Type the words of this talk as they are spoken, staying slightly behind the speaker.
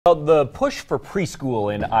Well, the push for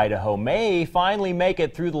preschool in Idaho may finally make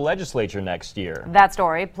it through the legislature next year. That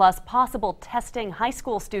story, plus possible testing high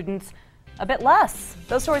school students a bit less.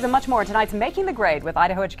 Those stories and much more in tonight's Making the Grade with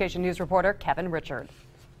Idaho Education News reporter Kevin Richard.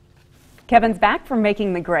 Kevin's back from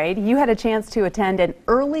Making the Grade. You had a chance to attend an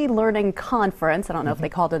early learning conference. I don't know if they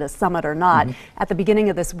called it a summit or not, at the beginning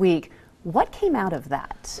of this week. What came out of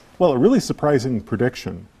that? Well, a really surprising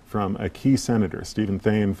prediction from a key senator, Stephen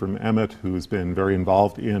Thane from Emmett, who's been very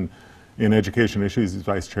involved in education issues. He's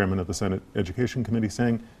vice chairman of the Senate Education Committee,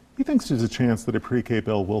 saying he thinks there's a chance that a pre-K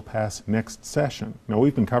bill will pass next session. Now,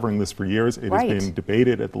 we've been covering this for years. It has been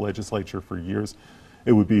debated at the legislature for years.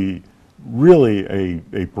 It would be really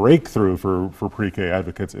a breakthrough for pre-K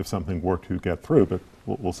advocates if something were to get through, but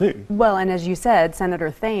we'll see. Well, and as you said,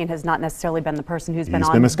 Senator Thane has not necessarily been the person who's been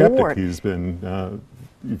on board. He's been a skeptic. He's been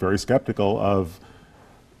very skeptical of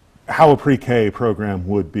how a pre-K program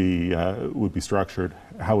would be structured,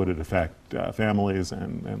 how would it affect families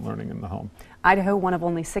and learning in the home. Idaho, one of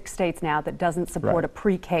only 6 states now that doesn't support a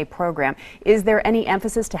pre-K program. Is there any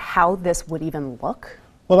emphasis to how this would even look?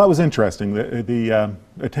 Well, that was interesting. The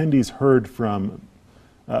attendees heard from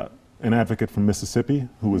an advocate from Mississippi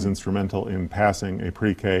who was instrumental in passing a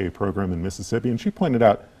pre-K program in Mississippi, and she pointed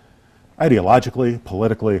out ideologically,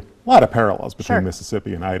 politically, a lot of parallels between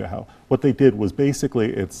Mississippi and Idaho. What they did was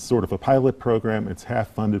basically, it's sort of a pilot program. It's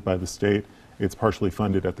half funded by the state. It's partially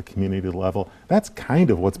funded at the community level. That's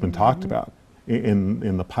kind of what's been talked about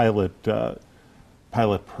in the pilot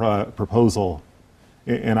proposal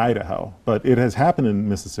in Idaho. But it has happened in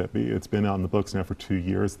Mississippi. It's been on the books now for 2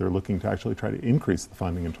 years. They're looking to actually try to increase the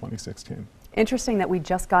funding in 2016. Interesting that we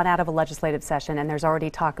just got out of a legislative session and there's already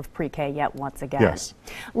talk of pre-K yet once again. Yes.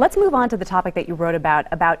 Let's move on to the topic that you wrote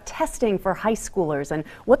about testing for high schoolers and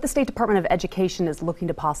what the State Department of Education is looking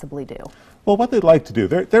to possibly do. Well, what they'd like to do,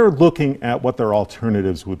 they're looking at what their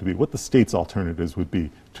alternatives would be, what the state's alternatives would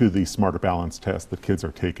be to the Smarter Balance test that kids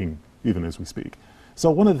are taking even as we speak.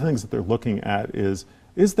 So one of the things that they're looking at is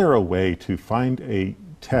there a way to find a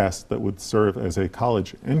test that would serve as a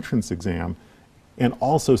college entrance exam and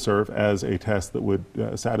also serve as a test that would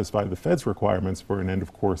satisfy the Fed's requirements for an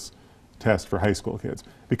end-of-course test for high school kids?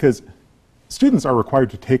 Because students are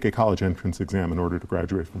required to take a college entrance exam in order to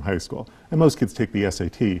graduate from high school, and most kids take the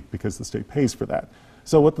SAT because the state pays for that.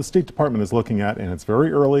 So what the State Department is looking at, and it's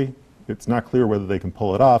very early, it's not clear whether they can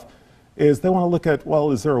pull it off, is they want to look at,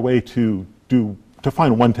 well, is there a way to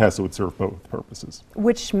find one test that would serve both purposes?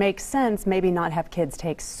 Which makes sense, maybe not have kids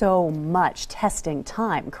take so much testing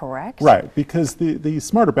time, correct? Right, because the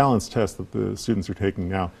Smarter Balance test that the students are taking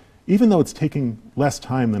now, even though it's taking less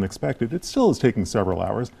time than expected, it still is taking several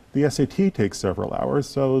hours. The SAT takes several hours,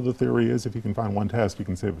 so the theory is if you can find one test, you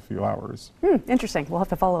can save a few hours. Interesting. We'll have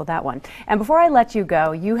to follow that one. And before I let you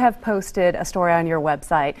go, you have posted a story on your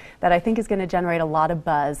website that I think is going to generate a lot of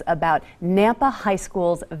buzz about Nampa High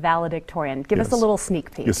School's valedictorian. Give us a little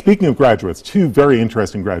sneak peek. Speaking of graduates, 2 very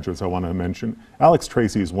interesting graduates I want to mention. Alex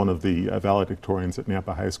Tracy is one of the valedictorians at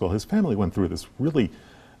Nampa High School. His family went through this really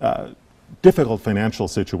difficult financial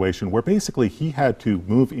situation where basically he had to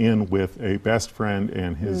move in with a best friend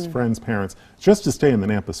and his friend's parents just to stay in the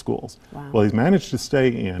Nampa schools. Well, he's managed to stay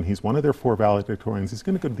in. He's one of their 4 valedictorians. He's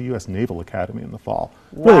going to go to the U.S. Naval Academy in the fall.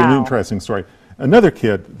 Really an interesting story. Another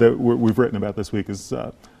kid that we've written about this week is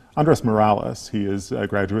Andres Morales. He is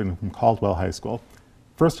graduating from Caldwell High School.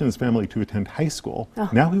 First in his family to attend high school.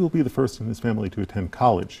 Now he will be the first in his family to attend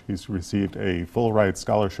college. He's received a full-ride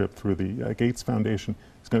scholarship through the Gates Foundation.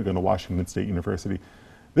 He's going to go to Washington State University.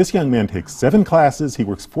 This young man takes 7 classes. He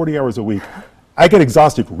works 40 hours a week. I get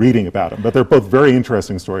exhausted reading about him, but they're both very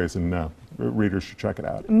interesting stories, and readers should check it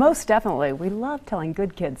out. Most definitely. We love telling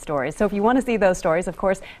good kid stories. So if you want to see those stories, of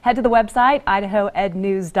course, head to the website,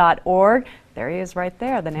 idahoednews.org. There he is right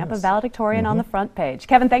there, the Nampa valedictorian on the front page.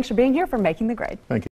 Kevin, thanks for being here for Making the Grade. Thank you.